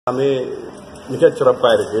எல்லாமே மிகச் சிறப்பா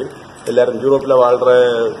இருக்கு. எல்லாரும் யூரோப்ல வாழ்ற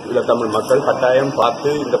தமிழ் மக்கள் கட்டாயம் பார்த்து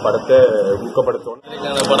இந்த படத்தை ஊக்கப்படுத்தணும்.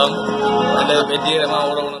 படம் வெற்றிகரமாக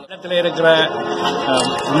இருக்கிற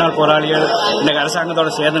முன்னாள் போராளிகள் இன்னைக்கு அரசாங்கத்தோட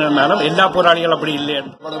சேர்ந்து இருந்தாலும் எல்லா போராளிகள் அப்படி இல்லை.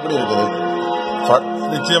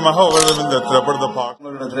 நிச்சயமாக இந்த திரைப்படத்தை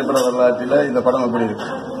பார்க்கணும். திரைப்பட வரலாற்றில் இந்த படம் எப்படி இருக்கு?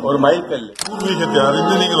 ஒரு மைல்கல். பூர்வீகத்தை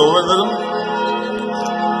அறிந்து நீங்கள் ஒவ்வொருத்தரும்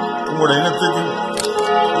உங்களோட இனத்துக்கு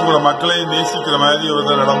உங்களோட மக்களை நேசிக்கிற மாதிரி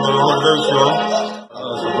ஒருத்தர் நடந்து உதவி செய்யணும்.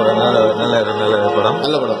 நல்ல படம்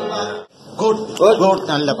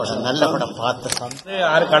நல்ல படம் பார்த்து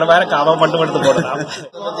யாரு கடவார காவா மட்டும் எடுத்து போடலாம்.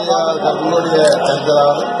 உங்களுடைய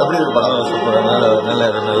எப்படி இருக்கு படம்?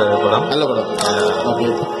 நல்ல படம்.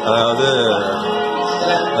 அதாவது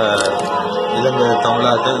இலங்கை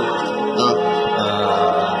தமிழாக்கள்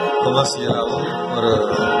விமர்சையாகவும் ஒரு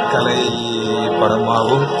கலை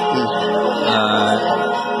படமாகவும்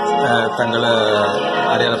தங்களை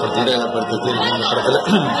அடையாளப்படுத்தி இந்த படத்தில்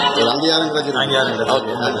அங்கீகாரம் கிடைச்சது.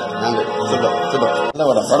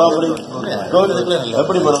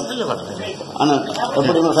 எப்படி படம்? ஆனா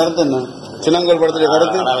எப்படி கருத்து என்ன? சின்னங்கள் படத்துல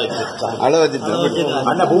கருத்து அள வச்சுட்டு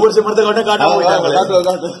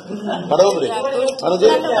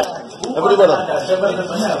எப்படி படம்?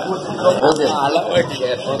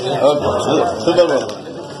 ஓகே சூப்பர் படம்.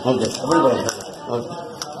 ஓகே எப்படி படம்?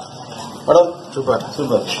 படம் சூப்பர்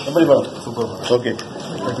எப்படி படம்? சூப்பர். ஓகே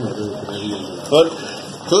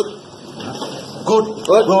குட்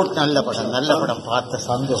நல்ல படம் பார்த்த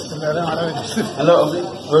சந்தோஷம். ஹலோ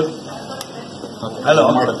ஹலோ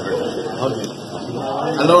ஓகே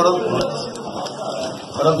நல்ல படம்.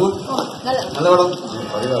 படம் குட் நல்ல படம்.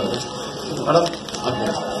 படம்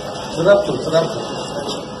சிறப்பு படம்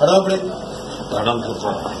எப்படி? படம்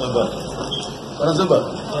சூப்பர். படம் சூப்பர்.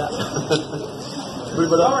 எப்படி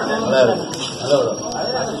படம்? நல்ல படம்.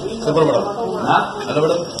 சூப்பர் படம். நல்ல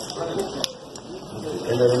படம்.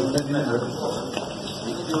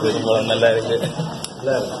 நல்லா இருக்கு.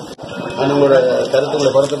 உங்களோட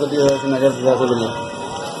கருத்துக்களை படத்தை பற்றி சின்ன கருத்து சொல்லுங்க.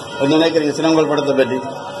 என்ன நினைக்கிறீங்க சின்னங்கள் படத்தை பற்றி?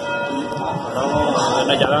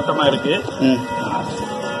 யதார்த்தமா இருக்கு.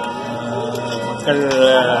 மக்கள்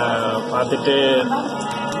பார்த்துட்டு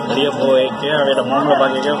வெளியே போய்க்கு அவையோட முகங்களை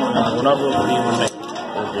பார்க்க உணர்வு முடியும்.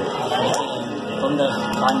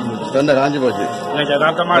 சொந்த காஞ்சி போச்சு.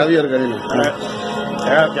 யதார்த்தமா எடுத்திருக்கிறோம்.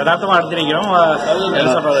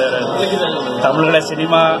 தமிழ்ல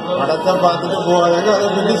சினிமா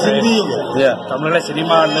தமிழ்ல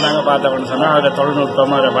சினிமா வந்து நாங்க பார்த்தோம்னு சொன்னா அதோட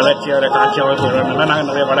தொழில்நுட்பம், அதோட வளர்ச்சி, அதோட காட்சி அமைப்பு நாங்க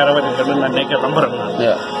நிறைய வளர வைக்கணும்னு நினைக்க நம்புறோம்.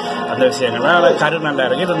 அந்த விஷயங்கள்லாம் அதை கரு நல்லா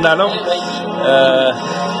இருக்கு. இருந்தாலும்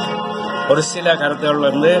ஒரு சில கருத்துகள்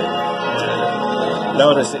வந்து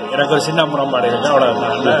எனக்கு ஒரு சின்ன முரண்பாடு இருக்கு. அவ்வளவு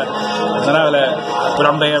அதனால அதுல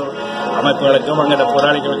புலம்பெயர் அமைப்புகளுக்கும் அங்கே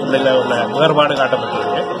போராளிகளுக்கும் இடையில உள்ள வேறுபாடு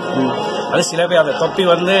காட்டப்பட்டிருக்கு. அது சில பேர் அதை தொப்பி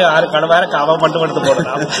வந்து யாரு கடவார காவா மட்டும் எடுத்து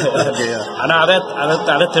போடலாம். ஆனா அதை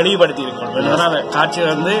தெளிவுபடுத்தி இருக்கணும். அந்த காட்சி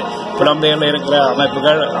வந்து புலம்பெயர்ல இருக்கிற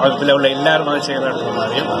அமைப்பில் உள்ள எல்லாரும் அதை செய்யற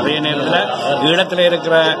மாதிரியும், அதே நேரத்தில் ஈழத்தில்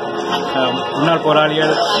இருக்கிற முன்னாள்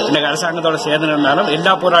போராளிகள் இன்னைக்கு அரசாங்கத்தோட சேர்ந்து இருந்தாலும்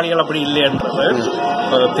எல்லா போராளிகளும் அப்படி இல்லை என்றது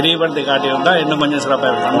ஒரு தெளிவுபடுத்தி காட்டியிருந்தா இன்னும் கொஞ்சம் சிறப்பாக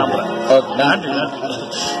இருக்கும்.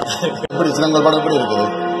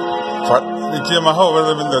 நிச்சயமாக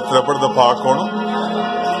ஒவ்வொருத்தரும் இந்த திரைப்படத்தை பார்க்கணும்.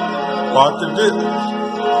 பார்த்துட்டு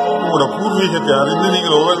உங்களோட பூர்வீகத்தை அறிந்து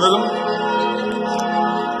நீங்கள் ஒவ்வொருத்தரும்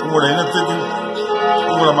உங்களோட இனத்துக்கு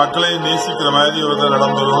உங்களோட மக்களை நேசிக்கிற மாதிரி ஒருத்தர்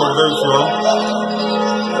நடந்து உதவி செய்யணும்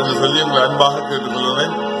என்று சொல்லி உங்களை அன்பாக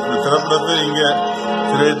கேட்டுக்கொள்கிறேன். இந்த திரைப்படத்தை இங்க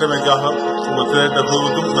திரையிட்டமைக்காக உங்கள் திரையிட்ட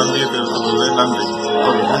குழுவுக்கும் நன்றியை தெரிவித்துக் கொள்கிறேன். நன்றி.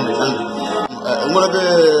 நன்றி நன்றி. உங்களுக்கு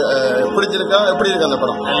பிடிச்சிருக்கா? எப்படி இருக்கு அந்த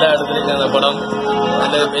படம்? நல்லா எடுத்திருக்கு அந்த படம்.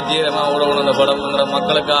 நல்ல வெற்றிகரமாக ஓடணும் அந்த படம்.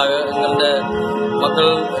 மக்களுக்காக எங்களோட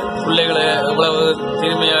மக்கள் பிள்ளைகளை எவ்வளவு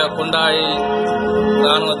தீர்மையாக கொண்டாடி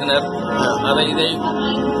ராணுவத்தினர் இதை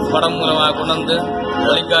படம் மூலமாக கொண்டு வந்து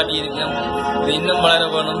வழிகாட்டி இருக்கோம். இது இன்னும் வளர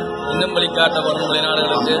வேணும், இன்னும் வழிகாட்ட வேணும்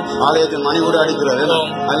வெளிநாடுகளுக்கு. ஆலயத்தில் மணி கூட அடிக்கிறது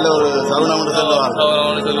நல்ல ஒரு சகுனம்னு சொல்லுவாரு.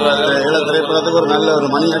 திரைப்படத்துக்கு ஒரு நல்ல ஒரு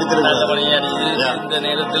மணி அடிக்கிறது, நல்ல மணி அடிக்குது. இந்த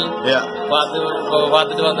நேரத்தில்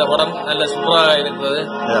பார்த்துட்டு வந்த படம் நல்ல சூப்பராக இருக்கிறது.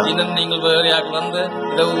 இன்னும் நீங்கள் வேறையாக வந்து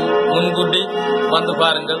இதை முன்கூட்டி வந்து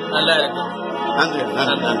பாருங்கள், நல்லா இருக்கும். நன்றி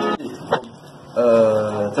நன்றி.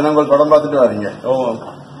 சின்னங்கள் படம் பார்த்துட்டு வாரீங்க.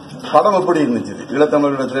 படம் எப்படி இருந்துச்சு?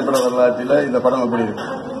 ஈழத்தமிழோட திரைப்பட வரலாற்றில் இந்த படம் எப்படி இருக்கு?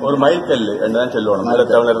 ஒரு மைல்கல் என்றுதான் சொல்லுவோம்.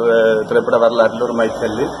 ஈழத்தமிழர் திரைப்பட வரலாற்றில் ஒரு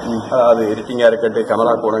மைல்கல். அது எடிட்டிங்கா இருக்கட்டும்,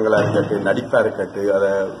 கமரா கோணங்களா இருக்கட்டும், நடிப்பா இருக்கட்டும்,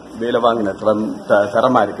 அதை வேலை வாங்கின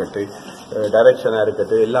தரமா இருக்கட்டும், டைரக்ஷனா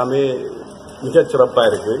இருக்கட்டும், எல்லாமே மிகச் சிறப்பா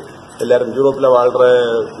இருக்கு. எல்லாரும் யூரோப்ல வாழ்ற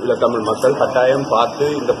தமிழ் மக்கள் கட்டாயம் பார்த்து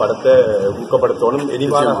இந்த படத்தை ஊக்கப்படுத்தணும்.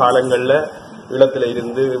 இனிவான காலங்கள்ல ஈழத்தில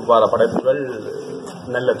இருந்து வர படைப்புகள்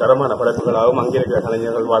நல்ல தரமான படைப்புகளாகவும் அங்கே இருக்கிற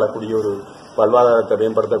கலைஞர்கள் வாழக்கூடிய ஒரு வாழ்வாதாரத்தை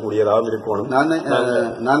மேம்படுத்தக்கூடியதாகவும் இருக்கணும்.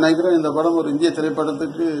 நான் நினைக்கிறேன் இந்த படம் ஒரு இந்திய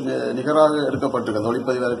திரைப்படத்துக்கு நிகராக எடுக்கப்பட்டிருக்கு.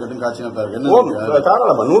 ஒளிப்பதிவா இருக்கட்டும், காட்சி அமைப்பா இருக்கு,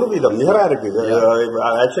 தாராளமா 100% நிகரா இருக்கு.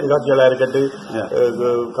 ஆக்ஷன் காட்சிகளா இருக்கட்டும்,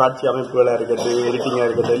 காட்சி அமைப்புகளா இருக்கட்டும், எடிட்டிங்கா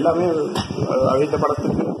இருக்கட்டும், எல்லாமே இந்த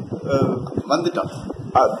படத்துக்கு வந்துட்டோம்.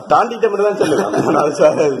 தாண்டிட்ட தான் சொல்லுவேன்.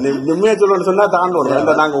 உண்மையா சொல்லணும்னு சொன்னா தாண்டணும்.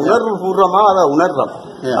 நாங்க உணர்வு பூர்வமா அதை உணர்றோம்.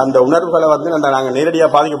 அந்த உணர்வுகளை நாங்க நேரடியா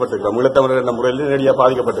பாதிக்கப்பட்டிருக்கிறோம். ஈழத்தமிழர் என்ற முறையில் நேரடியா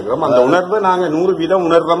பாதிக்கப்பட்டிருக்கிறோம். அந்த உணர்வை நாங்க 100%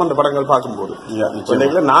 உணர்றோம். அந்த படங்கள் பார்க்கும்போது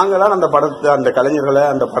நாங்களாம் அந்த படத்தை, அந்த கலைஞர்களை,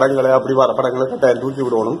 அந்த படங்களை, அப்படி வர படங்களை கட்டாயம் தூக்கி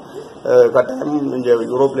விடணும். கட்டாயம் இங்க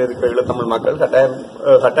யூரோப்ல இருக்கிற ஈழத்தமிழ் மக்கள்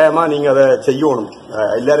கட்டாயமா நீங்க அதை செய்யணும்.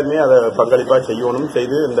 எல்லாருமே அதை பங்களிப்பா செய்யணும்.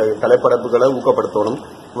 செய்து இந்த கலைப்படைப்புகளை ஊக்கப்படுத்தணும்.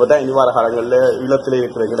 இப்பதான் இனி வார காலங்கள்ல ஈழத்திலே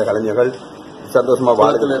இருக்கிற கலைஞர்கள் சந்தோஷமா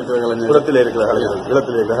வாழுகிற ஈழத்திலே இருக்கிற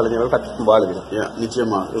கலைஞர்கள் கட்டாயம் வாழுகிறோம்.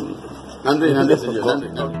 நிச்சயமா. நன்றி.